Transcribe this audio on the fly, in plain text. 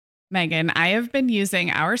Megan, I have been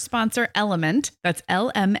using our sponsor Element, that's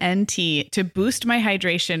LMNT, to boost my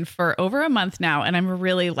hydration for over a month now, and I'm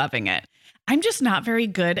really loving it. I'm just not very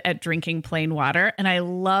good at drinking plain water, and I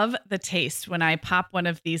love the taste when I pop one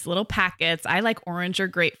of these little packets. I like orange or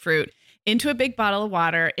grapefruit into a big bottle of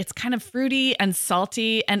water. It's kind of fruity and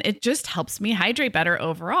salty, and it just helps me hydrate better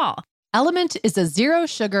overall. Element is a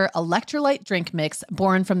zero-sugar electrolyte drink mix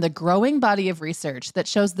born from the growing body of research that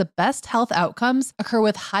shows the best health outcomes occur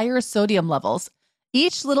with higher sodium levels.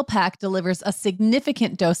 Each little pack delivers a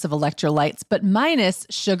significant dose of electrolytes, but minus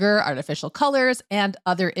sugar, artificial colors, and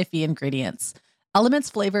other iffy ingredients. Element's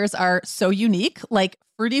flavors are so unique, like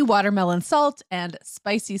fruity watermelon salt and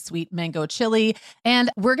spicy sweet mango chili. And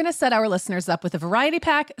we're going to set our listeners up with a variety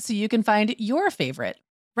pack so you can find your favorite.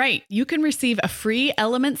 Right. You can receive a free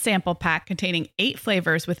Element sample pack containing 8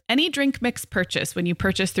 flavors with any drink mix purchase when you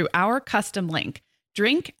purchase through our custom link,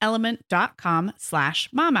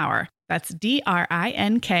 drinkelement.com/momhour. That's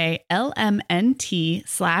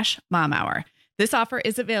DRINKLMNT/momhour. This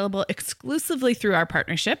is available exclusively through our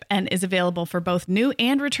partnership and is available for both new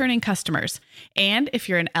and returning customers. And if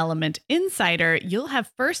you're an Element insider, you'll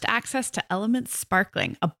have first access to Element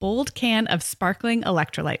Sparkling, a bold can of sparkling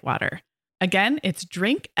electrolyte water. Again, it's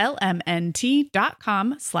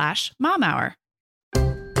drinklmnt.com/momhour.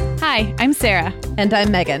 Hi, I'm Sarah. And I'm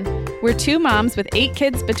Megan. We're 2 moms with 8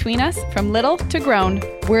 kids between us, from little to grown.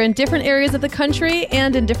 We're in different areas of the country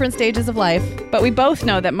and in different stages of life. But we both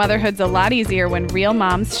know that motherhood's a lot easier when real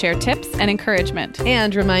moms share tips and encouragement.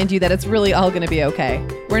 And remind you that it's really all going to be okay.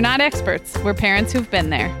 We're not experts. We're parents who've been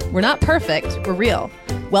there. We're not perfect. We're real.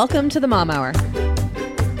 Welcome to the Mom Hour.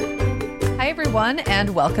 Hi, everyone,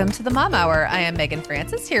 and welcome to the Mom Hour. I am Megan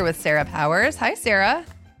Francis here with Sarah Powers. Hi, Sarah.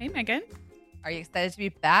 Hey, Megan. Are you excited to be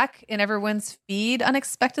back in everyone's feed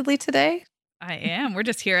unexpectedly today? I am. We're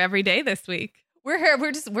just here every day this week. We're here.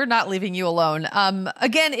 We're not leaving you alone.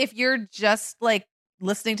 Again, if you're just like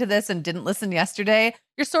listening to this and didn't listen yesterday,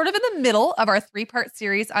 you're sort of in the middle of our 3-part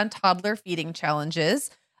series on toddler feeding challenges.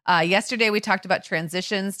 Yesterday, we talked about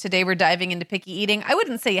transitions. Today, we're diving into picky eating. I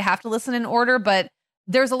wouldn't say you have to listen in order, but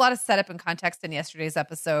there's a lot of setup and context in yesterday's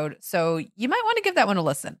episode, so you might want to give that one a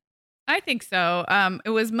listen. I think so. It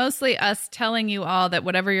was mostly us telling you all that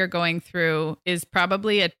whatever you're going through is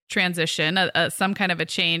probably a transition, some kind of a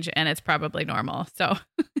change, and it's probably normal. So,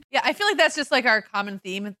 yeah, I feel like that's just like our common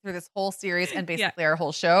theme through this whole series and basically our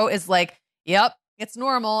whole show is like, yep, it's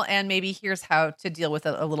normal, and maybe here's how to deal with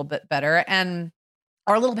it a little bit better and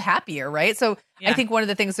or a little bit happier, right? So, I think one of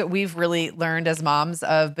the things that we've really learned as moms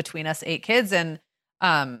of between us 8 kids and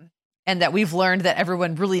that we've learned that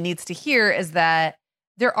everyone really needs to hear is that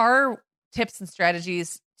there are tips and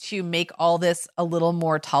strategies to make all this a little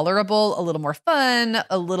more tolerable, a little more fun,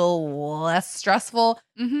 a little less stressful.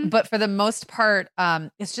 Mm-hmm. But for the most part,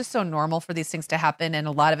 it's just so normal for these things to happen. And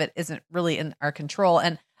a lot of it isn't really in our control.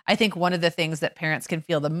 And I think one of the things that parents can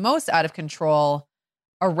feel the most out of control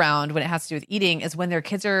around when it has to do with eating is when their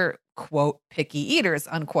kids are, quote, picky eaters,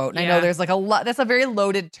 unquote. And I know there's like a lot, that's a very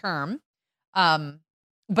loaded term.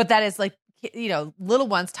 But that is like, you know, little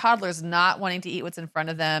ones, toddlers not wanting to eat what's in front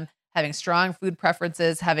of them, having strong food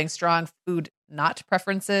preferences, having strong food not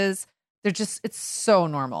preferences. They're just, it's so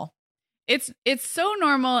normal. It's so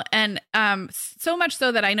normal. And so much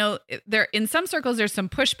so that I know there in some circles, there's some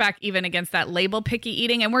pushback even against that label picky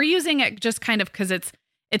eating. And we're using it just kind of because it's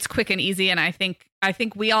quick and easy. And I think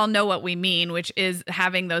we all know what we mean, which is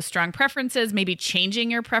having those strong preferences, maybe changing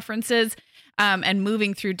your preferences. And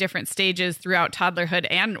moving through different stages throughout toddlerhood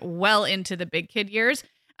and well into the big kid years.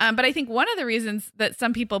 But I think one of the reasons that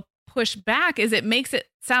some people push back is it makes it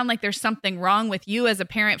sound like there's something wrong with you as a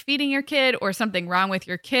parent feeding your kid or something wrong with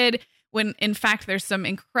your kid, when in fact there's some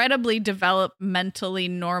incredibly developmentally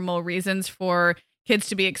normal reasons for kids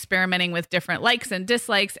to be experimenting with different likes and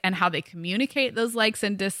dislikes and how they communicate those likes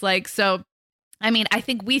and dislikes. So I mean, I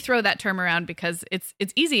think we throw that term around because it's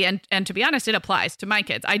easy. And to be honest, it applies to my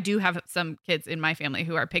kids. I do have some kids in my family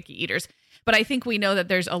who are picky eaters, but I think we know that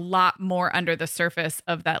there's a lot more under the surface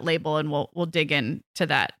of that label. And we'll dig into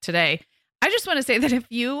that today. I just want to say that if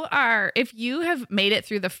you have made it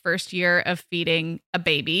through the first year of feeding a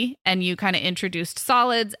baby and you kind of introduced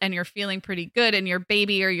solids and you're feeling pretty good and your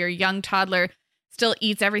baby or your young toddler still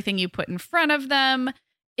eats everything you put in front of them,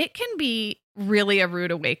 it can be really a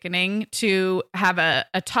rude awakening to have a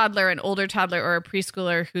toddler, an older toddler, or a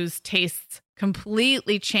preschooler whose tastes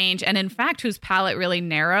completely change and in fact whose palate really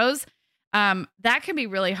narrows. That can be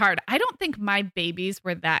really hard. I don't think my babies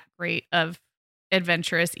were that great of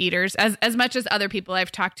adventurous eaters as much as other people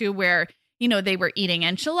I've talked to, where they were eating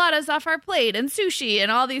enchiladas off our plate and sushi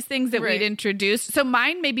and all these things that we'd introduced. So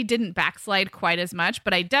mine maybe didn't backslide quite as much,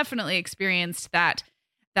 but I definitely experienced that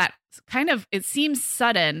kind of, it seems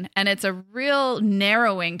sudden, and it's a real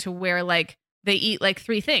narrowing to where like they eat like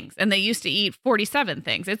 3 things and they used to eat 47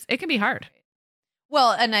 things. It can be hard.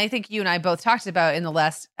 Well, and I think you and I both talked about in the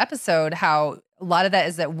last episode how a lot of that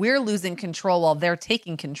is that we're losing control while they're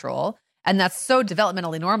taking control. And that's so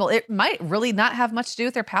developmentally normal. It might really not have much to do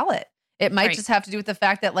with their palate. It might just have to do with the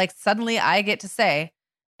fact that like suddenly I get to say,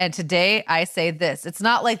 and today I say this. It's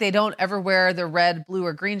not like they don't ever wear the red, blue,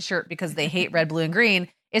 or green shirt because they hate red, blue, and green.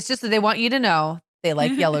 It's just that they want you to know they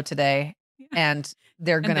like yellow today and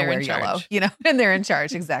they're going to wear yellow, and they're in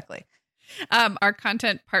charge. Exactly. Our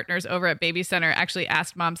content partners over at Baby Center actually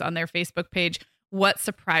asked moms on their Facebook page what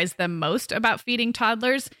surprised them most about feeding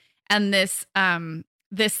toddlers. And this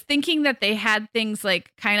thinking that they had things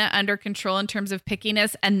like kind of under control in terms of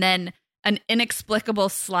pickiness, and then an inexplicable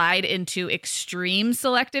slide into extreme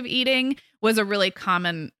selective eating was a really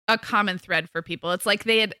common thread for people. It's like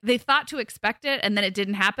they thought to expect it and then it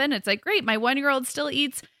didn't happen. It's like, great, my 1-year-old still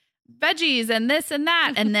eats veggies and this and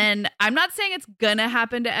that. And then I'm not saying it's gonna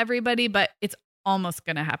happen to everybody, but it's almost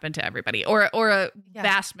gonna happen to everybody or a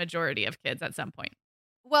vast majority of kids at some point.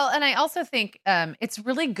 Well, and I also think it's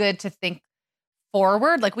really good to think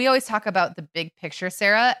forward. Like we always talk about the big picture,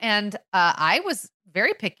 Sarah. And I was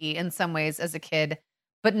very picky in some ways as a kid,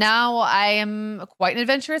 but now I am quite an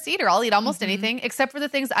adventurous eater. I'll eat almost anything except for the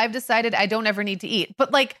things I've decided I don't ever need to eat.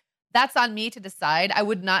 But like, that's on me to decide. I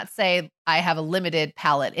would not say I have a limited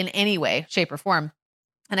palate in any way, shape, or form.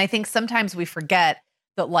 And I think sometimes we forget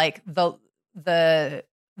that like the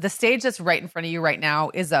stage that's right in front of you right now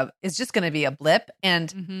is just going to be a blip,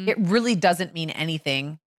 and it really doesn't mean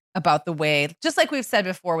anything about the way, just like we've said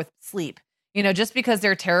before with sleep. Just because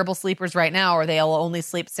they're terrible sleepers right now, or they'll only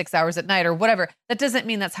sleep 6 hours at night or whatever, that doesn't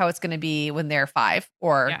mean that's how it's going to be when they're 5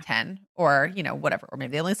 or 10 or, whatever, or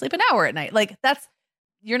maybe they only sleep an hour at night. Like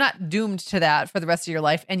you're not doomed to that for the rest of your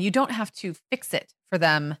life, and you don't have to fix it for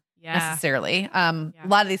them necessarily. A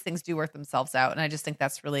lot of these things do work themselves out. And I just think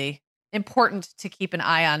that's really important to keep an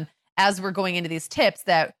eye on as we're going into these tips,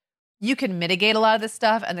 that you can mitigate a lot of this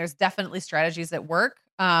stuff. And there's definitely strategies that work.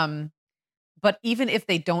 But even if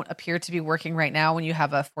they don't appear to be working right now, when you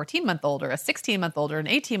have a 14-month-old or a 16-month-old or an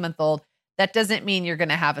 18-month-old, that doesn't mean you're going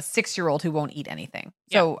to have a 6-year-old who won't eat anything.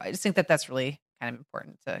 So I just think that that's really kind of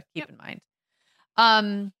important to keep in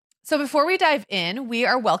mind. So before we dive in, we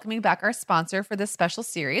are welcoming back our sponsor for this special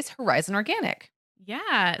series, Horizon Organic.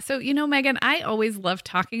 Yeah. So, Megan, I always love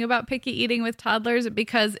talking about picky eating with toddlers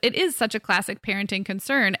because it is such a classic parenting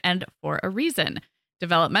concern, and for a reason.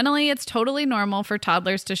 Developmentally, it's totally normal for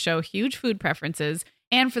toddlers to show huge food preferences,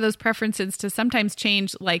 and for those preferences to sometimes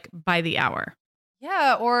change like by the hour.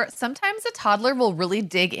 Yeah. Or sometimes a toddler will really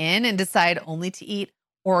dig in and decide only to eat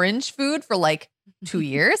orange food for like 2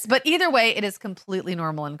 years. But either way, it is completely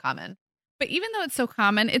normal and common. But even though it's so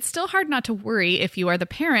common, it's still hard not to worry if you are the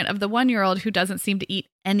parent of the 1-year-old who doesn't seem to eat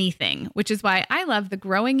anything, which is why I love the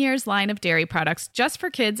Growing Years line of dairy products just for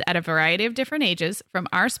kids at a variety of different ages from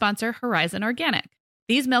our sponsor, Horizon Organic.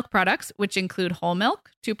 These milk products, which include whole milk,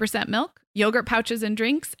 2% milk, yogurt pouches and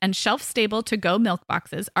drinks, and shelf-stable to-go milk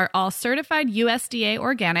boxes, are all certified USDA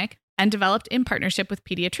organic and developed in partnership with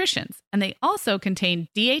pediatricians. And they also contain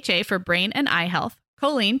DHA for brain and eye health,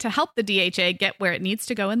 choline to help the DHA get where it needs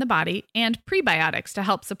to go in the body, and prebiotics to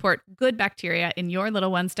help support good bacteria in your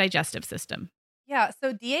little one's digestive system. Yeah,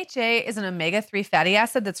 so DHA is an omega-3 fatty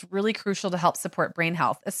acid that's really crucial to help support brain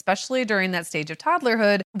health, especially during that stage of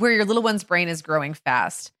toddlerhood where your little one's brain is growing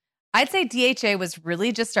fast. I'd say DHA was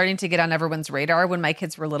really just starting to get on everyone's radar when my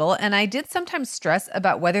kids were little, and I did sometimes stress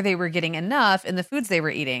about whether they were getting enough in the foods they were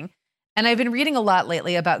eating. And I've been reading a lot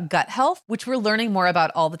lately about gut health, which we're learning more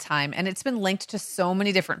about all the time. And it's been linked to so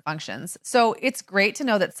many different functions. So it's great to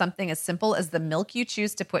know that something as simple as the milk you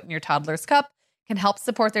choose to put in your toddler's cup can help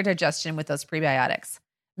support their digestion with those prebiotics.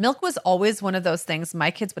 Milk was always one of those things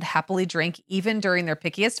my kids would happily drink even during their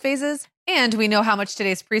pickiest phases. And we know how much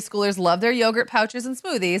today's preschoolers love their yogurt pouches and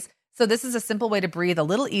smoothies. So this is a simple way to breathe a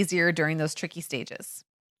little easier during those tricky stages.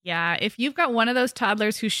 Yeah, if you've got one of those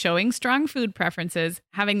toddlers who's showing strong food preferences,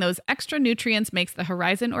 having those extra nutrients makes the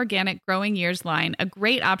Horizon Organic Growing Years line a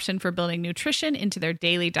great option for building nutrition into their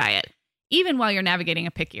daily diet, even while you're navigating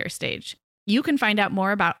a pickier stage. You can find out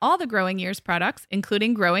more about all the Growing Years products,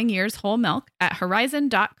 including Growing Years whole milk, at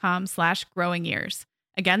horizon.com/growing years.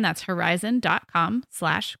 Again, that's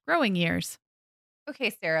horizon.com/growing years. Okay,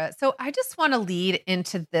 Sarah. So I just want to lead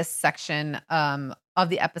into this section of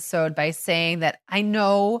the episode by saying that I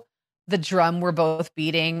know the drum we're both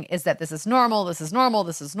beating is that this is normal, this is normal,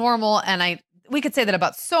 this is normal. And we could say that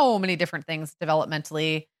about so many different things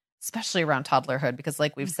developmentally, especially around toddlerhood, because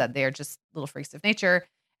like we've said, they are just little freaks of nature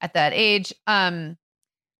at that age.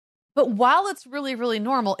 But while it's really, really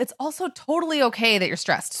normal, it's also totally okay that you're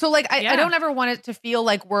stressed. So like, I don't ever want it to feel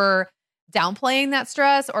like we're downplaying that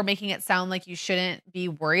stress or making it sound like you shouldn't be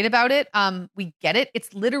worried about it. We get it.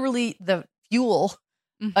 It's literally the fuel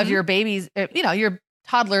of your baby's, your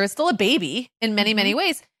toddler is still a baby in many, many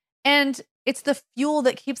ways. And it's the fuel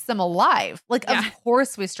that keeps them alive. Like, of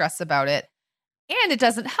course we stress about it. And it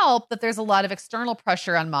doesn't help that there's a lot of external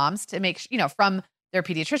pressure on moms to make, from their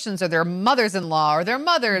pediatricians or their mothers-in-law or their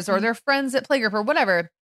mothers or their friends at playgroup or whatever,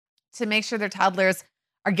 to make sure their toddlers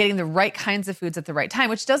are getting the right kinds of foods at the right time,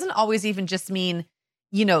 which doesn't always even just mean,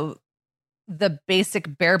 the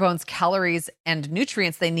basic bare bones calories and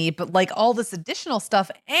nutrients they need, but like all this additional stuff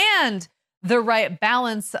and the right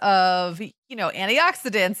balance of,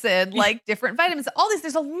 antioxidants and like different vitamins, all these,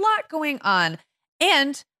 there's a lot going on.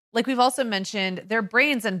 And like we've also mentioned, their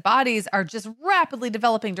brains and bodies are just rapidly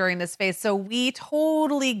developing during this phase. So we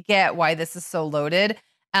totally get why this is so loaded.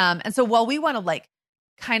 And so while we want to like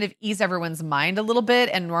kind of ease everyone's mind a little bit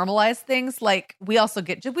and normalize things, like we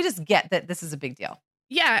just get that this is a big deal.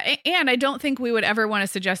 Yeah. And I don't think we would ever want to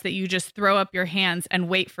suggest that you just throw up your hands and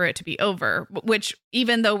wait for it to be over, which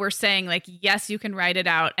even though we're saying like, yes, you can write it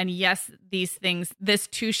out. And yes, these things, this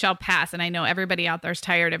too shall pass. And I know everybody out there is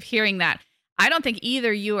tired of hearing that. I don't think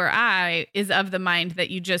either you or I is of the mind that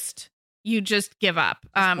you just give up.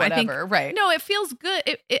 Whatever, I think, right. No, it feels good.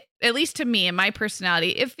 It, at least to me and my personality,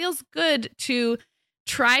 it feels good to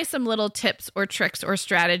try some little tips or tricks or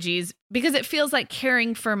strategies because it feels like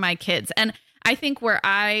caring for my kids. And I think where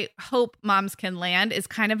I hope moms can land is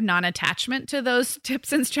kind of non-attachment to those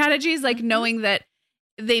tips and strategies, like knowing that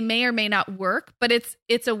they may or may not work, but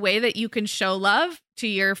it's a way that you can show love to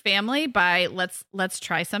your family by let's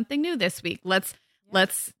try something new this week. Let's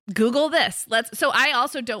Google this. So I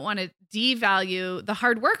also don't want to devalue the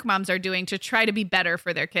hard work moms are doing to try to be better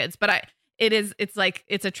for their kids, but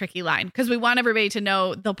it's a tricky line because we want everybody to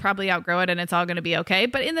know they'll probably outgrow it and it's all going to be okay.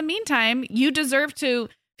 But in the meantime, you deserve to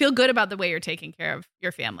feel good about the way you're taking care of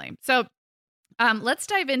your family. So let's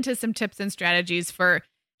dive into some tips and strategies for,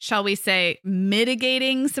 shall we say,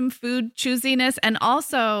 mitigating some food choosiness. And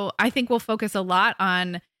also, I think we'll focus a lot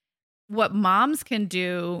on what moms can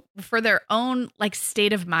do for their own like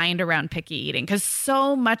state of mind around picky eating, because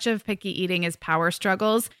so much of picky eating is power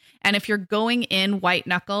struggles. And if you're going in white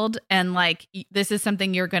knuckled and like, this is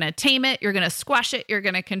something you're going to tame it, you're going to squash it, you're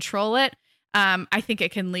going to control it, I think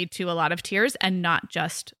it can lead to a lot of tears and not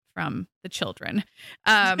just from the children.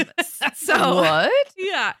 So what?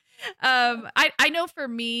 Yeah. I know for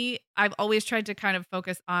me, I've always tried to kind of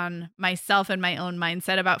focus on myself and my own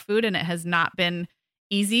mindset about food, and it has not been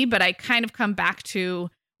easy, but I kind of come back to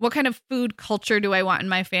what kind of food culture do I want in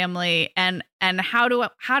my family, and how do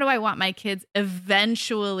I want my kids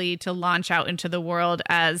eventually to launch out into the world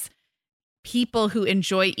as people who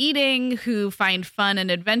enjoy eating, who find fun and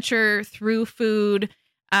adventure through food.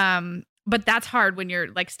 But that's hard when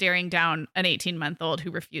you're like staring down an 18-month-old who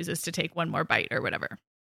refuses to take one more bite or whatever.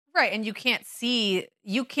 Right. And you can't see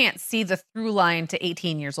the through line to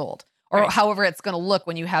 18 years old or however it's going to look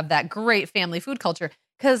when you have that great family food culture.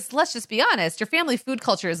 Because let's just be honest, your family food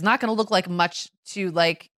culture is not going to look like much to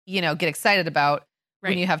like, get excited about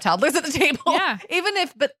when you have toddlers at the table. Yeah. Even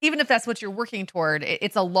if that's what you're working toward,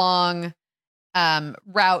 it's a long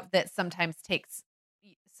route that sometimes takes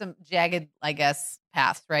some jagged, I guess,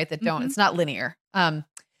 paths, right? That don't, it's not linear. I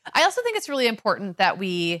also think it's really important that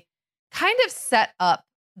we kind of set up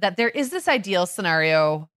that there is this ideal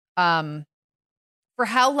scenario for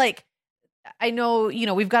how, like, I know,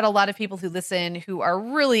 we've got a lot of people who listen who are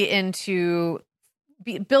really into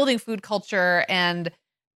building food culture and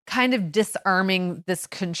kind of disarming this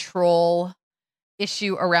control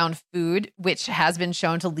issue around food, which has been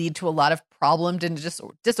shown to lead to a lot of problemed and just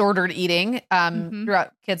disordered eating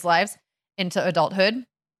throughout kids' lives into adulthood.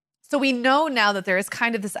 So we know now that there is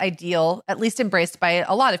kind of this ideal, at least embraced by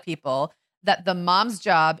a lot of people, that the mom's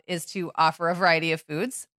job is to offer a variety of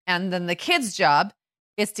foods, and then the kid's job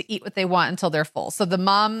is to eat what they want until they're full. So the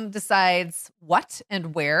mom decides what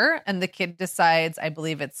and where, and the kid decides, I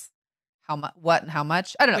believe it's how much, what and how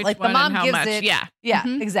much. I don't know. Which like the mom gives much. it. Yeah. Yeah,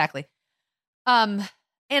 exactly. And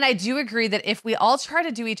I do agree that if we all try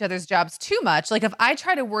to do each other's jobs too much, like if I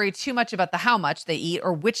try to worry too much about the how much they eat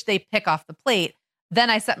or which they pick off the plate, then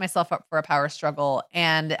I set myself up for a power struggle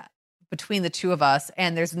and between the two of us,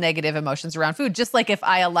 and there's negative emotions around food. Just like if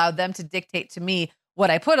I allowed them to dictate to me what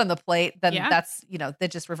I put on the plate, then that's,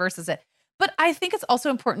 that just reverses it. But I think it's also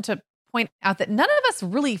important to point out that none of us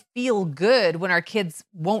really feel good when our kids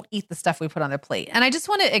won't eat the stuff we put on their plate. And I just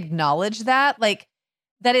want to acknowledge that, like,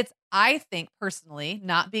 that it's, I think personally,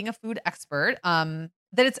 not being a food expert, that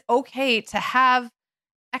it's okay to have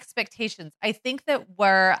expectations. I think that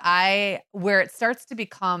where it starts to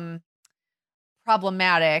become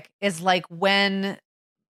problematic is like when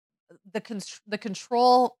the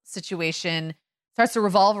control situation starts to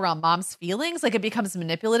revolve around mom's feelings, like it becomes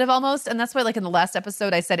manipulative almost. And that's why, like in the last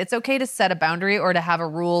episode, I said it's okay to set a boundary or to have a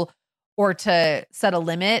rule or to set a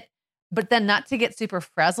limit, but then not to get super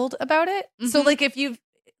frazzled about it. Mm-hmm. So like if you've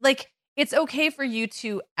like, it's okay for you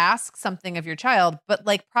to ask something of your child, but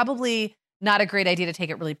like probably not a great idea to take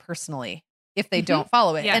it really personally if they don't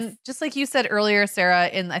follow it. Yes. And just like you said earlier, Sarah,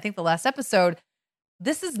 in I think the last episode,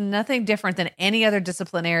 this is nothing different than any other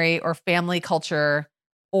disciplinary or family culture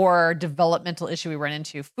or developmental issue we run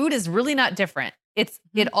into. Food is really not different. It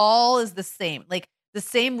all is the same. Like the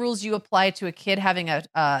same rules you apply to a kid having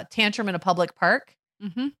a tantrum in a public park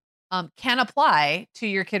can apply to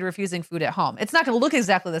your kid refusing food at home. It's not going to look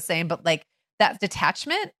exactly the same, but like that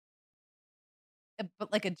detachment,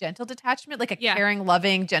 but like a gentle detachment, like a caring,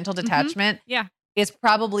 loving, gentle detachment is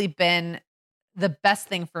probably been the best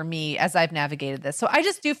thing for me as I've navigated this. So I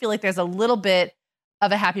just do feel like there's a little bit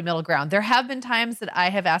of a happy middle ground. There have been times that I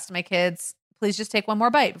have asked my kids, please just take one more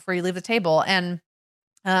bite before you leave the table. And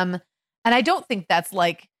I don't think that's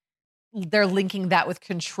like they're linking that with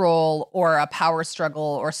control or a power struggle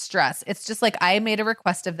or stress. It's just like I made a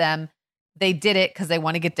request of them. They did it because they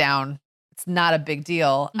want to get down. It's not a big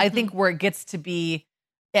deal. I think where it gets to be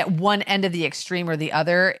at one end of the extreme or the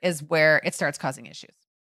other is where it starts causing issues.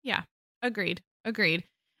 Yeah, agreed.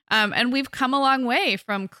 And we've come a long way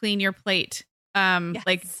from clean your plate. Yes.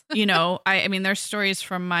 Like, you know, I mean, there's stories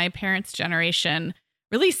from my parents' generation,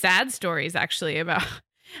 really sad stories actually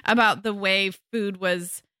about the way food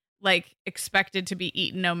was like expected to be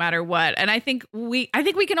eaten no matter what. And I think we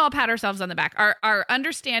can all pat ourselves on the back. Our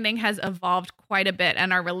understanding has evolved quite a bit,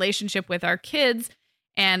 and our relationship with our kids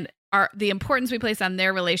and the importance we place on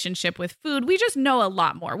their relationship with food. We just know a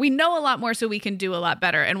lot more. We know a lot more so we can do a lot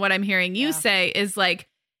better. And what I'm hearing you say is like,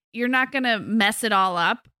 you're not going to mess it all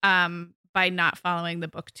up by not following the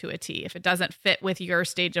book to a T if it doesn't fit with your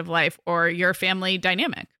stage of life or your family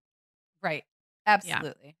dynamic. Right.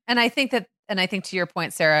 Absolutely. Yeah. And I think to your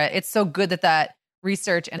point, Sarah, it's so good that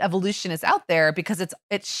research and evolution is out there because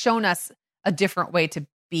it's shown us a different way to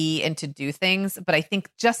be and to do things. But I think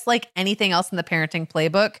just like anything else in the parenting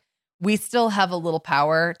playbook, we still have a little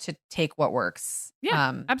power to take what works.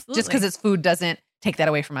 Yeah, absolutely. Just because it's food doesn't take that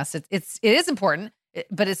away from us. It is important,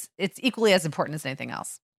 but it's equally as important as anything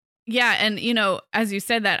else. Yeah. And, you know, as you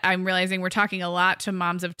said that, I'm realizing we're talking a lot to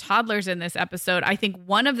moms of toddlers in this episode. I think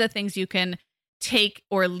one of the things you can take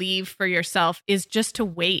or leave for yourself is just to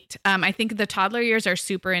wait. I think the toddler years are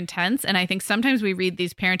super intense. And I think sometimes we read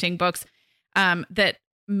these parenting books that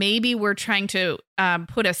maybe we're trying to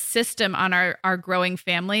put a system on our growing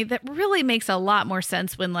family that really makes a lot more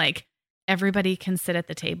sense when like everybody can sit at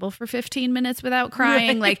the table for 15 minutes without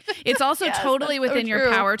crying. Right. Like it's also totally within your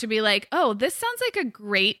power to be like, oh, this sounds like a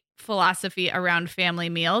great philosophy around family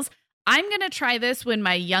meals. I'm going to try this when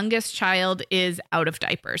my youngest child is out of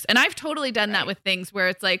diapers. And I've totally done that with things where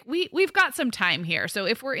it's like, we've got some time here. So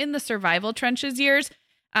if we're in the survival trenches years,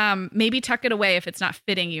 maybe tuck it away if it's not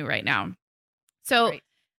fitting you right now. So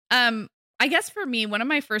I guess for me, one of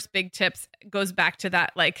my first big tips goes back to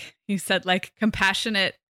that, like you said, like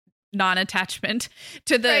compassionate non-attachment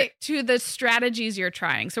to the strategies you're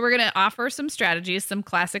trying. So we're going to offer some strategies, some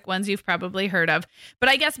classic ones you've probably heard of. But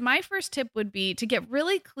I guess my first tip would be to get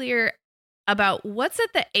really clear about what's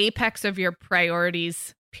at the apex of your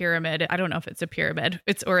priorities pyramid. I don't know if it's a pyramid.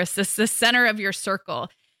 It's the center of your circle.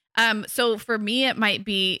 So for me, it might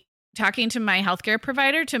be talking to my healthcare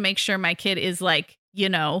provider to make sure my kid is like, you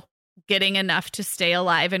know, getting enough to stay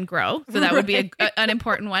alive and grow. So that would be an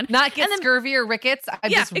important one. Not get scurvy or rickets.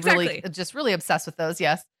 I'm just really obsessed with those.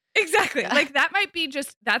 Yes. Exactly. Yeah. Like that might be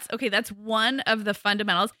that's one of the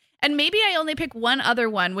fundamentals. And maybe I only pick one other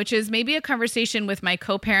one, which is maybe a conversation with my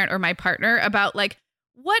co-parent or my partner about like,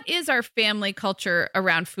 what is our family culture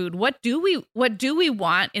around food? What do we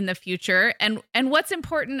want in the future? And what's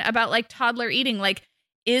important about like toddler eating? Like,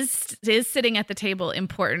 is sitting at the table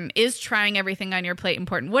important? Is trying everything on your plate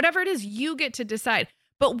important? Whatever it is, you get to decide.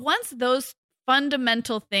 But once those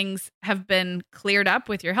fundamental things have been cleared up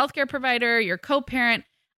with your healthcare provider, your co-parent,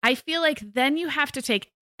 I feel like then you have to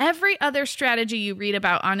take every other strategy you read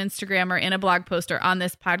about on Instagram or in a blog post or on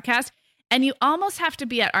this podcast, and you almost have to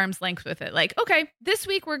be at arm's length with it. Like, okay, this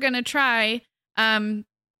week we're going to try,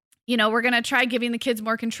 we're going to try giving the kids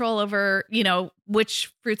more control over,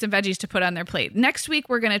 which fruits and veggies to put on their plate. Next week,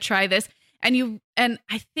 we're going to try this. And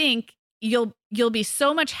I think you'll be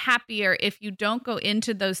so much happier if you don't go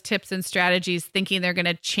into those tips and strategies thinking they're going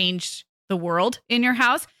to change the world in your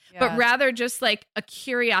house, but rather just like a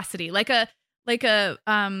curiosity, like a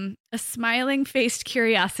smiling faced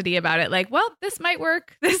curiosity about it. Like, well, this might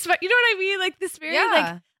work. This, you know what I mean? Like this very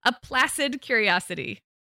like a placid curiosity.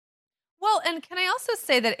 Well, and can I also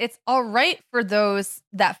say that it's all right for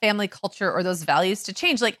that family culture or those values to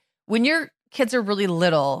change? Like when your kids are really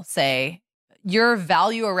little, say, your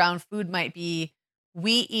value around food might be,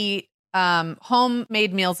 we eat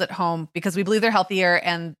homemade meals at home because we believe they're healthier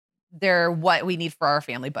and they're what we need for our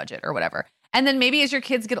family budget or whatever. And then maybe as your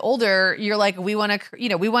kids get older, you're like, we want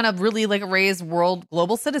to really like raise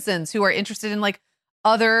global citizens who are interested in like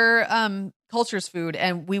other cultures' food,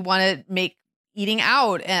 and we want to make eating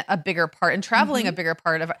out a bigger part and traveling a bigger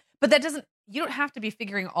part of it. But you don't have to be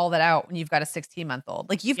figuring all that out when you've got a 16-month-old.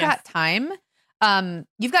 Like you've got time.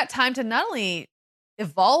 You've got time to not only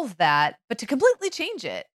evolve that, but to completely change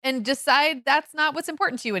it and decide that's not what's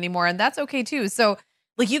important to you anymore. And that's okay too. So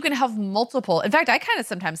like you can have multiple. In fact, I kind of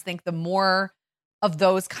sometimes think the more of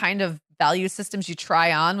those kind of value systems you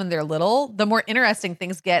try on when they're little, the more interesting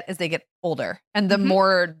things get as they get older and the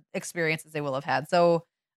more experiences they will have had. So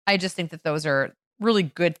I just think that those are really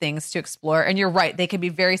good things to explore. And you're right. They can be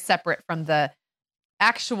very separate from the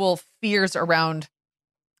actual fears around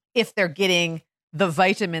if they're getting the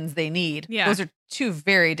vitamins they need. Yeah. Those are two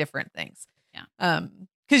very different things. Yeah.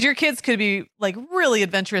 Because your kids could be like really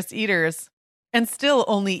adventurous eaters and still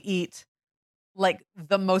only eat like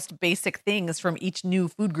the most basic things from each new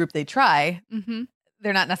food group they try. Mm-hmm.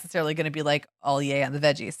 They're not necessarily going to be like all yay on the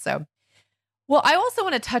veggies. So, well, I also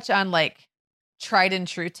want to touch on like tried and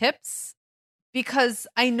true tips, because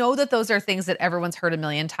I know that those are things that everyone's heard a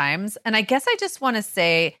million times. And I guess I just want to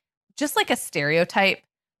say, just like a stereotype,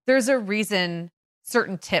 there's a reason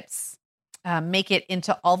certain tips make it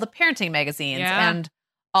into all the parenting magazines and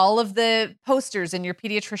all of the posters in your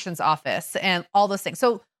pediatrician's office and all those things.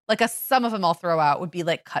 So like some of them I'll throw out would be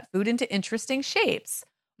like cut food into interesting shapes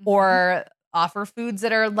or offer foods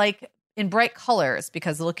that are like in bright colors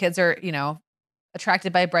because little kids are,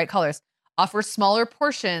 attracted by bright colors. Offer smaller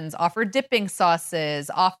portions, offer dipping sauces,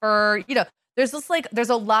 there's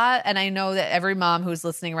a lot. And I know that every mom who's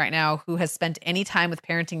listening right now who has spent any time with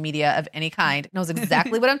parenting media of any kind knows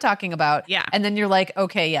exactly what I'm talking about. Yeah. And then you're like,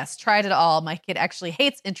 okay, yes, tried it all. My kid actually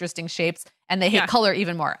hates interesting shapes and they hate color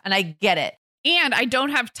even more. And I get it. And I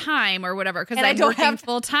don't have time or whatever because I'm working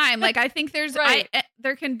full time. Like I think there's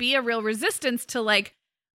there can be a real resistance to like,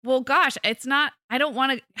 well, gosh, I don't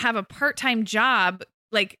want to have a part-time job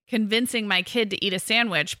like convincing my kid to eat a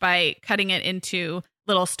sandwich by cutting it into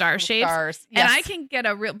little star shapes. Stars. Yes. And I can get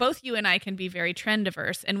both you and I can be very trend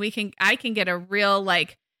averse, and I can get a real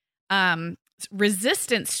like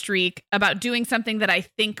resistance streak about doing something that I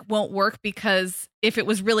think won't work, because if it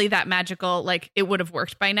was really that magical, like it would have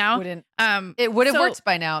worked by now. It would have worked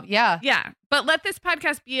by now. Yeah. Yeah. But let this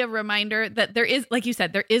podcast be a reminder that there is, like you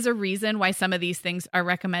said, there is a reason why some of these things are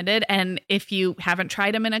recommended. And if you haven't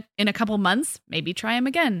tried them in a couple months, maybe try them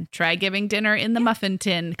again. Try giving dinner in the muffin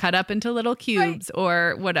tin, cut up into little cubes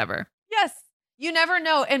or whatever. Yes. You never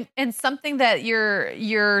know. And something that your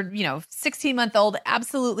 16-month-old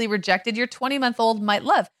absolutely rejected, your 20-month-old might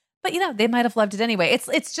love. But they might have loved it anyway.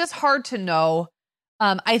 It's just hard to know.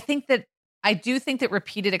 I do think that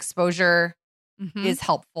repeated exposure is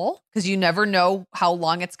helpful, because you never know how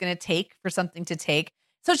long it's going to take for something to take.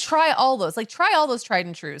 So try all those tried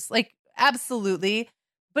and trues, like absolutely,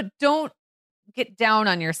 but don't get down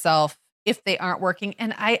on yourself if they aren't working.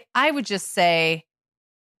 And I would just say,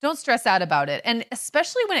 don't stress out about it. And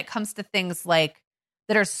especially when it comes to things like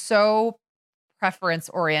that are so preference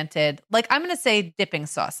oriented, like I'm going to say dipping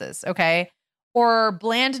sauces. Okay. Or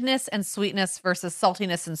blandness and sweetness versus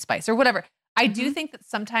saltiness and spice or whatever. I do think that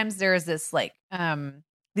sometimes there is this like,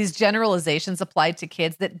 these generalizations applied to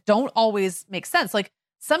kids that don't always make sense. Like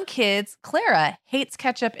some kids, Clara hates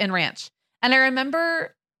ketchup and ranch. And I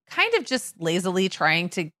remember kind of just lazily trying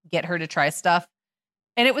to get her to try stuff.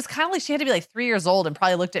 And it was kind of like she had to be like 3 years old and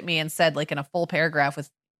probably looked at me and said, like in a full paragraph with,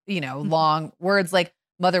 long words like,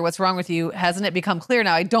 "Mother, what's wrong with you? Hasn't it become clear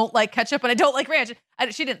now? I don't like ketchup and I don't like ranch."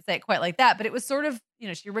 She didn't say it quite like that, but it was sort of,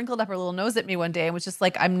 she wrinkled up her little nose at me one day and was just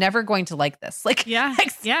like, "I'm never going to like this. Like,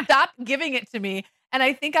 stop giving it to me." And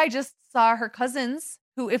I think I just saw her cousins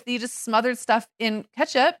who, if they just smothered stuff in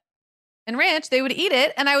ketchup and ranch, they would eat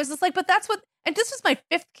it. And I was just like, but that's what, and this was my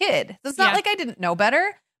 5th kid. So it's not like I didn't know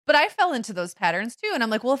better, but I fell into those patterns too. And I'm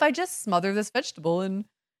like, well, if I just smother this vegetable in,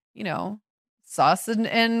 sauce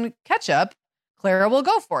and ketchup, Clara will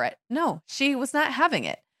go for it. No, she was not having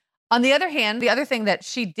it. On the other hand, the other thing that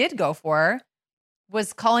she did go for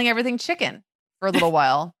was calling everything chicken for a little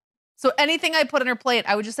while. So anything I put on her plate,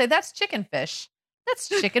 I would just say, that's chicken fish. That's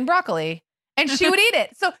chicken broccoli. And she would eat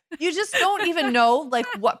it. So you just don't even know like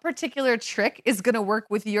what particular trick is going to work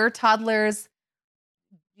with your toddler's,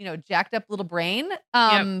 jacked up little brain.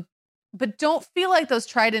 But don't feel like those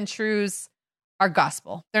tried and trues are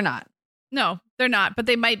gospel. They're not. No, they're not, but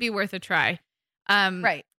they might be worth a try.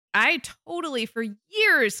 Right. I totally, for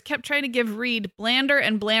years, kept trying to give Reed blander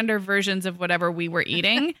and blander versions of whatever we were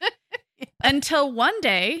eating until one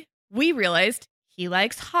day we realized he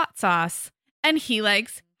likes hot sauce and he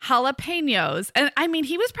likes jalapenos. And I mean,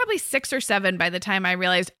 he was probably 6 or 7 by the time I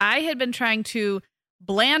realized I had been trying to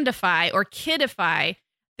blandify or kidify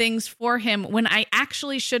things for him when I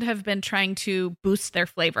actually should have been trying to boost their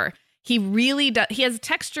flavor. He really does. He has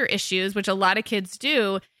texture issues, which a lot of kids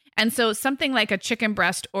do. And so something like a chicken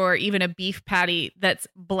breast or even a beef patty that's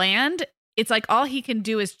bland, it's like all he can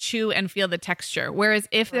do is chew and feel the texture. Whereas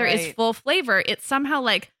if there is full flavor, it's somehow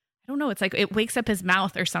like, I don't know, it's like it wakes up his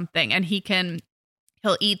mouth or something and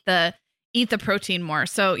he'll eat the protein more.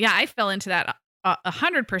 So yeah, I fell into that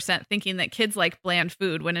 100% thinking that kids like bland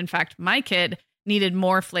food when in fact my kid needed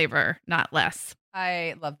more flavor, not less.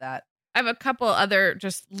 I love that. I have a couple other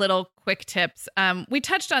just little quick tips. We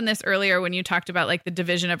touched on this earlier when you talked about like the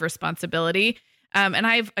division of responsibility. And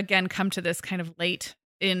I've, again, come to this kind of late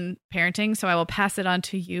in parenting, so I will pass it on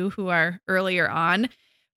to you who are earlier on.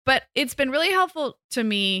 But it's been really helpful to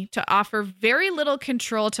me to offer very little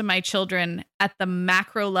control to my children at the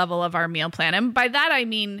macro level of our meal plan. And by that, I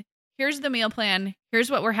mean, here's the meal plan.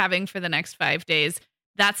 Here's what we're having for the next 5 days.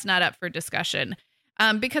 That's not up for discussion.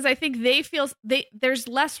 Because I think there's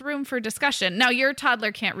less room for discussion. Now, your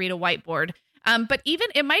toddler can't read a whiteboard, but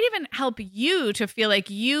it might even help you to feel like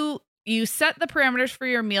you set the parameters for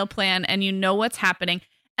your meal plan and you know what's happening,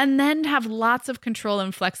 and then have lots of control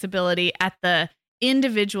and flexibility at the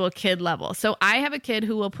individual kid level. So I have a kid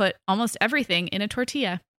who will put almost everything in a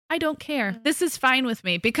tortilla. I don't care. This is fine with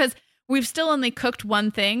me because we've still only cooked one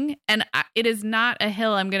thing, and it is not a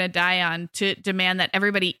hill I'm going to die on to demand that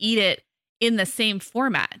everybody eat it in the same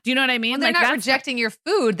format. Do you know what I mean? Well, they're not rejecting your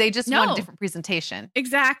food. They just want a different presentation.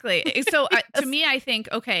 Exactly. So to me, I think,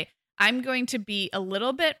 okay, I'm going to be a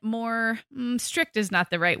little bit more strict is not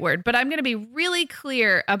the right word, but I'm going to be really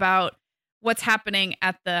clear about what's happening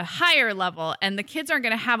at the higher level. And the kids aren't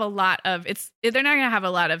going to have a lot of they're not going to have a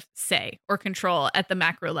lot of say or control at the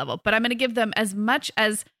macro level, but I'm going to give them as much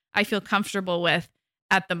as I feel comfortable with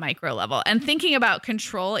at the micro level. And thinking about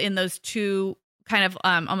control in those two kind of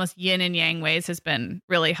almost yin and yang ways has been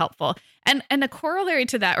really helpful. And a corollary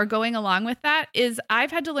to that, or going along with that, is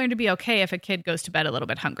I've had to learn to be okay if a kid goes to bed a little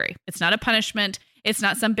bit hungry. It's not a punishment. It's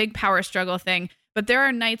not some big power struggle thing. But there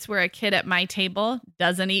are nights where a kid at my table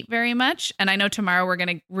doesn't eat very much. And I know tomorrow we're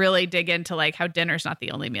going to really dig into like how dinner's not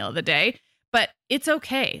the only meal of the day. But it's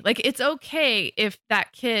okay. Like, it's okay if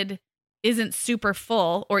that kid isn't super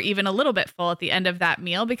full or even a little bit full at the end of that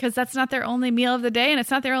meal, because that's not their only meal of the day and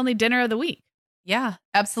it's not their only dinner of the week. Yeah,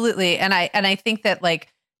 absolutely. And I think that like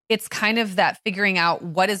it's kind of that figuring out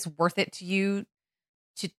what is worth it to you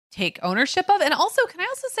to take ownership of. And also, can I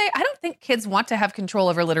also say, I don't think kids want to have control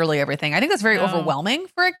over literally everything. I think that's very overwhelming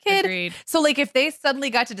for a kid. Agreed. So like if they suddenly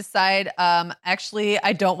got to decide, actually,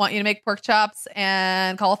 I don't want you to make pork chops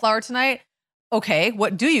and cauliflower tonight. Okay,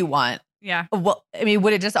 what do you want? Yeah. Well, I mean,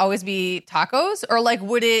 would it just always be tacos, or like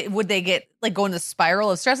would they get like go in the spiral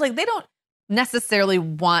of stress? Like they don't necessarily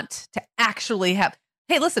want to actually have,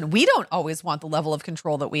 hey, listen, we don't always want the level of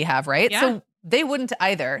control that we have, right? Yeah. So they wouldn't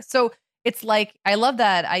either. So it's like, I love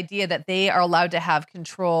that idea that they are allowed to have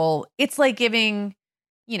control. It's like giving,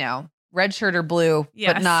 red shirt or blue,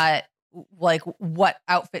 but not like what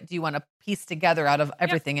outfit do you want to piece together out of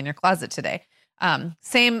everything in your closet today?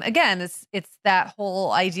 Same again, it's that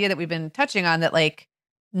whole idea that we've been touching on, that like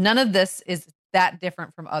none of this is that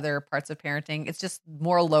different from other parts of parenting. It's just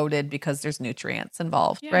more loaded because there's nutrients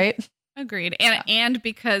involved, right? Agreed. And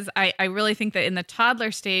because I really think that in the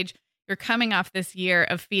toddler stage, you're coming off this year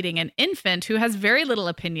of feeding an infant who has very little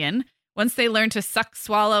opinion. Once they learn to suck,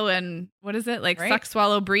 swallow, and what is it? Like suck,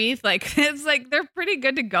 swallow, breathe. Like it's like they're pretty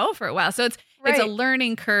good to go for a while. So it's a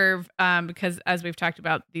learning curve because as we've talked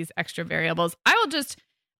about these extra variables. I will just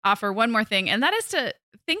offer one more thing, and that is to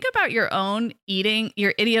think about your own eating,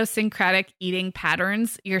 your idiosyncratic eating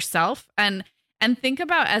patterns yourself, and think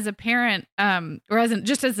about as a parent or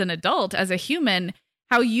just as an adult, as a human,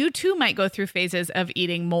 how you too might go through phases of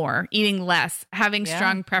eating more, eating less, having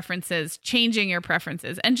strong preferences, changing your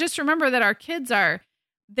preferences. And just remember that our kids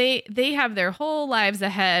they have their whole lives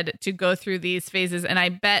ahead to go through these phases. And I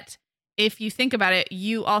bet if you think about it,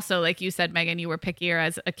 you also, like you said, Megan, you were pickier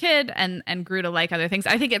as a kid and grew to like other things.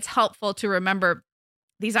 I think it's helpful to remember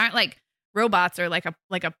these aren't like robots or like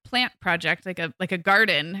a plant project, like a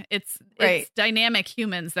garden. It's dynamic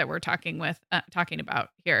humans that we're talking about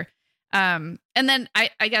here. And then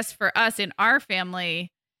I guess for us in our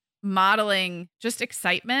family, modeling just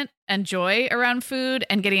excitement and joy around food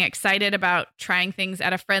and getting excited about trying things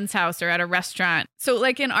at a friend's house or at a restaurant. So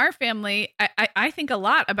like in our family, I think a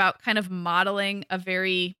lot about kind of modeling a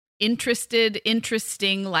very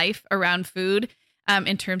interesting life around food,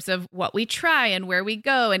 in terms of what we try and where we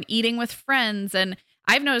go and eating with friends. And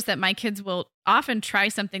I've noticed that my kids will often try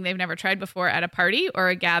something they've never tried before at a party or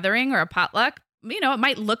a gathering or a potluck. You know, it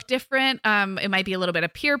might look different. It might be a little bit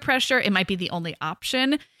of peer pressure. It might be the only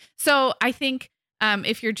option. So I think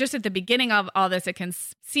if you're just at the beginning of all this, it can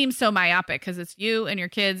seem so myopic because it's you and your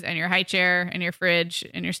kids and your high chair and your fridge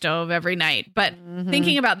and your stove every night. But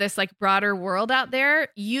thinking about this like broader world out there,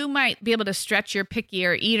 you might be able to stretch your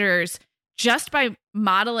pickier eaters just by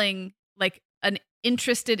modeling like an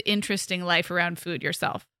interesting life around food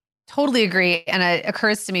yourself. Totally agree. And it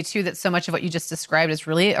occurs to me too that so much of what you just described is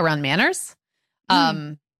really around manners.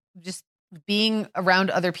 Just being around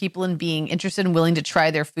other people and being interested and willing to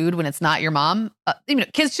try their food when it's not your mom.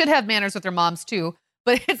 Kids should have manners with their moms too,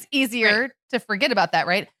 but it's easier to forget about that,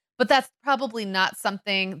 right? But that's probably not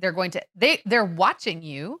something they're watching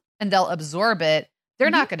you and they'll absorb it. They're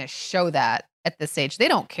not going to show that at this age. They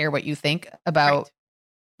don't care what you think about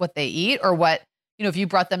what they eat or what, if you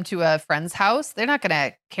brought them to a friend's house, they're not going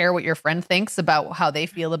to care what your friend thinks about how they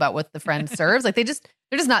feel about what the friend serves. Like they're just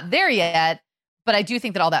not there yet. But I do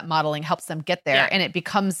think that all that modeling helps them get there. And it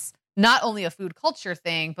becomes not only a food culture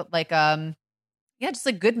thing, but like, just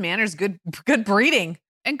like good manners, good breeding.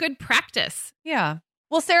 And good practice. Yeah.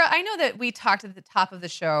 Well, Sarah, I know that we talked at the top of the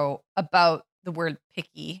show about the word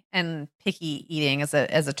picky and picky eating as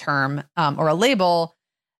a term or a label.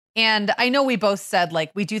 And I know we both said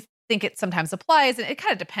like we do think it sometimes applies, and it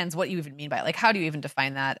kind of depends what you even mean by it. Like, how do you even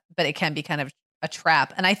define that? But it can be kind of a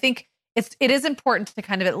trap. And I think it is important to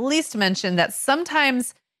kind of at least mention that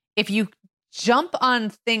sometimes if you jump on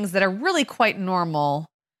things that are really quite normal,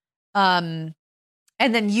 and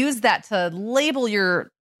then use that to label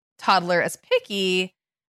your toddler as picky,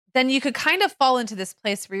 then you could kind of fall into this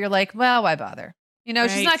place where you're like, well, why bother?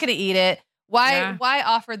 She's not going to eat it. Why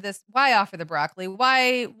offer this? Why offer the broccoli?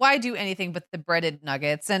 Why do anything but the breaded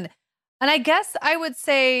nuggets? And I guess I would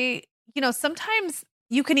say, sometimes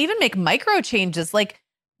you can even make micro changes. Like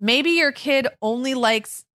maybe your kid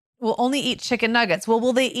will only eat chicken nuggets. Well,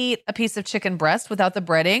 will they eat a piece of chicken breast without the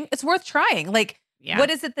breading? It's worth trying. Like, what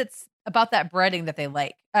is it that's about that breading that they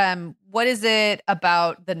like? What is it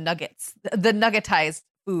about the nuggets, the nuggetized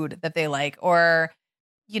food that they like? Or,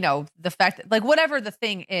 the fact that like whatever the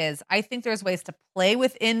thing is, I think there's ways to play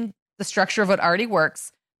within the structure of what already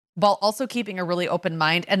works while also keeping a really open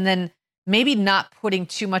mind, and then maybe not putting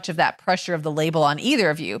too much of that pressure of the label on either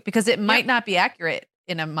of you, because it might not be accurate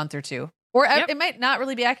in a month or two, or it might not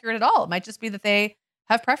really be accurate at all. It might just be that they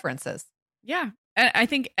have preferences. Yeah. And I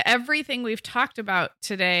think everything we've talked about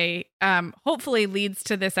today hopefully leads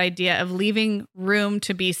to this idea of leaving room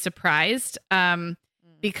to be surprised,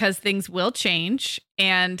 because things will change,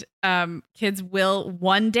 and kids will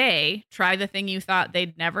one day try the thing you thought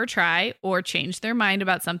they'd never try, or change their mind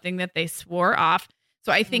about something that they swore off.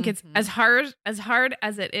 So I think it's as hard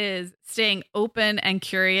as it is, staying open and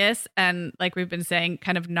curious and, like we've been saying,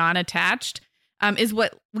 kind of non-attached, is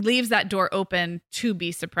what leaves that door open to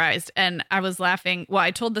be surprised. And I was laughing. Well, I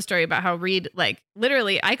told the story about how Reed, like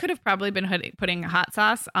literally, I could have probably been putting hot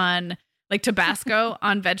sauce on, like Tabasco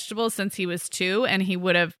on vegetables since he was 2. And he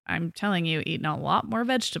would have, I'm telling you, eaten a lot more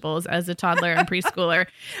vegetables as a toddler and preschooler.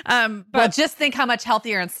 But just think how much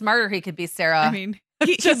healthier and smarter he could be, Sarah. I mean,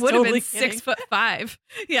 he would have been 6'5".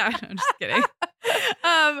 Yeah, I'm just kidding.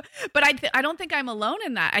 But I don't think I'm alone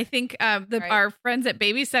in that. I think our friends at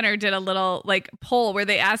Baby Center did a little like poll where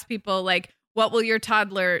they asked people like, what will your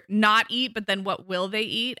toddler not eat, but then what will they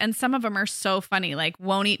eat? And some of them are so funny, like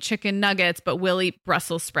won't eat chicken nuggets, but will eat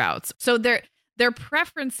Brussels sprouts. So their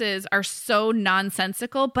preferences are so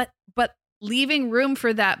nonsensical, but leaving room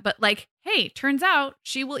for that. But like, hey, turns out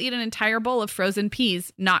she will eat an entire bowl of frozen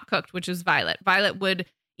peas, not cooked, which is Violet. Violet would,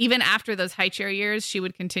 even after those high chair years, she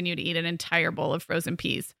would continue to eat an entire bowl of frozen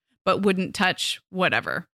peas, but wouldn't touch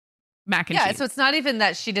whatever. Mac and cheese. Yeah, so it's not even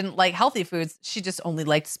that she didn't like healthy foods. She just only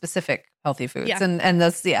liked specific healthy foods. Yeah. And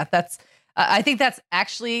that's, I think that's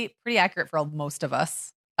actually pretty accurate for most of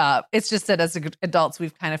us. It's just that as adults,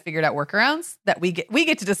 we've kind of figured out workarounds that we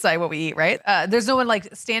get to decide what we eat, right? There's no one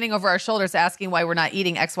like standing over our shoulders asking why we're not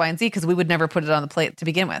eating X, Y, and Z because we would never put it on the plate to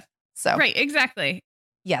begin with. So right, exactly.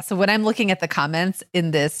 Yeah. So when I'm looking at the comments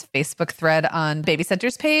in this Facebook thread on Baby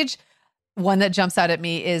Center's page, one that jumps out at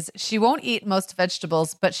me is she won't eat most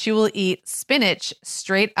vegetables, but she will eat spinach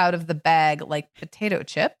straight out of the bag like potato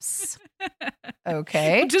chips.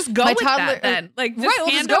 Okay. Just go with that then. Like just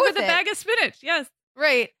hand over the bag of spinach. Yes.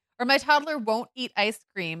 Right. Or my toddler won't eat ice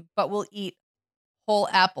cream, but will eat whole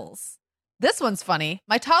apples. This one's funny.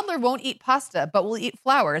 My toddler won't eat pasta, but will eat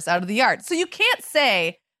flowers out of the yard. So you can't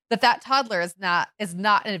say that toddler is not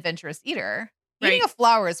an adventurous eater. Right. Eating a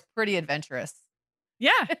flower is pretty adventurous.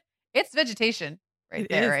 Yeah. It's vegetation right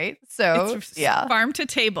there, right? So it's farm to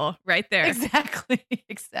table right there. Exactly.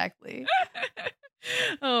 Exactly.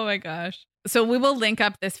 Oh my gosh. So we will link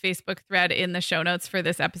up this Facebook thread in the show notes for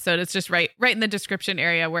this episode. It's just right in the description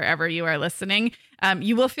area wherever you are listening.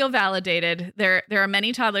 You will feel validated. There are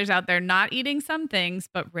many toddlers out there not eating some things,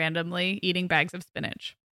 but randomly eating bags of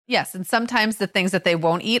spinach. Yes. And sometimes the things that they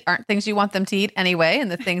won't eat aren't things you want them to eat anyway. And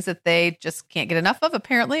the things that they just can't get enough of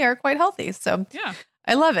apparently are quite healthy. So yeah,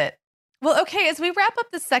 I love it. Well, okay, as we wrap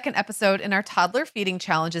up the second episode in our Toddler Feeding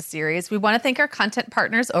Challenges series, we want to thank our content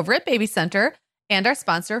partners over at Baby Center and our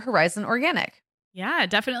sponsor, Horizon Organic. Yeah,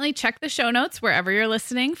 definitely check the show notes wherever you're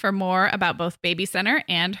listening for more about both Baby Center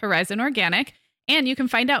and Horizon Organic. And you can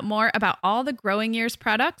find out more about all the Growing Years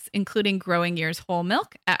products, including Growing Years whole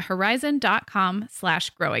milk at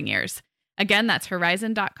horizon.com/growing years. Again, that's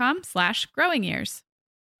horizon.com/growing years.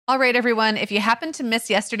 All right, everyone. If you happen to miss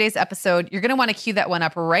yesterday's episode, you're going to want to cue that one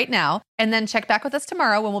up right now and then check back with us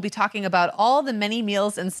tomorrow when we'll be talking about all the many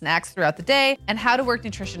meals and snacks throughout the day and how to work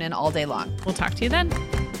nutrition in all day long. We'll talk to you then.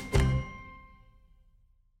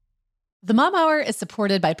 The Mom Hour is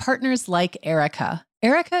supported by partners like Erica.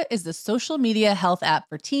 Erica is the social media health app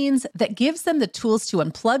for teens that gives them the tools to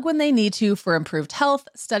unplug when they need to for improved health,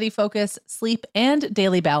 study focus, sleep, and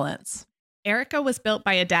daily balance. Erica was built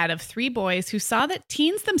by a dad of 3 boys who saw that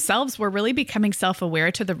teens themselves were really becoming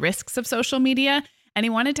self-aware to the risks of social media, and he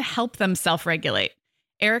wanted to help them self-regulate.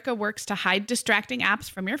 Erica works to hide distracting apps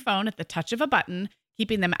from your phone at the touch of a button,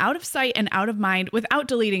 keeping them out of sight and out of mind without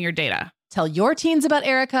deleting your data. Tell your teens about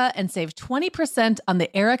Erica and save 20% on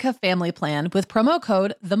the Erica family plan with promo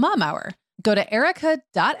code TheMomHour. Go to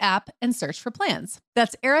erica.app and search for plans.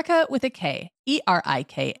 That's Erica with a K,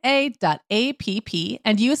 ERIKA.app,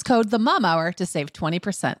 and use code TheMomHour to save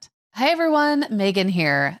 20%. Hi, everyone. Megan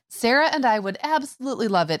here. Sarah and I would absolutely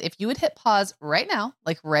love it if you would hit pause right now,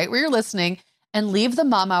 like right where you're listening, and leave the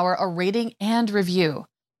Mom Hour a rating and review.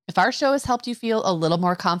 If our show has helped you feel a little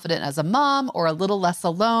more confident as a mom or a little less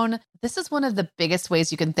alone, this is one of the biggest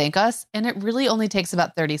ways you can thank us, and it really only takes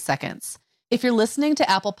about 30 seconds. If you're listening to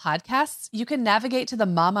Apple Podcasts, you can navigate to the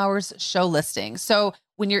Mom Hour's show listing. So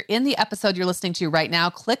when you're in the episode you're listening to right now,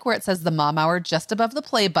 click where it says the Mom Hour just above the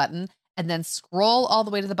play button, and then scroll all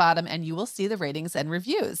the way to the bottom and you will see the ratings and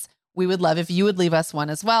reviews. We would love if you would leave us one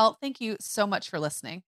as well. Thank you so much for listening.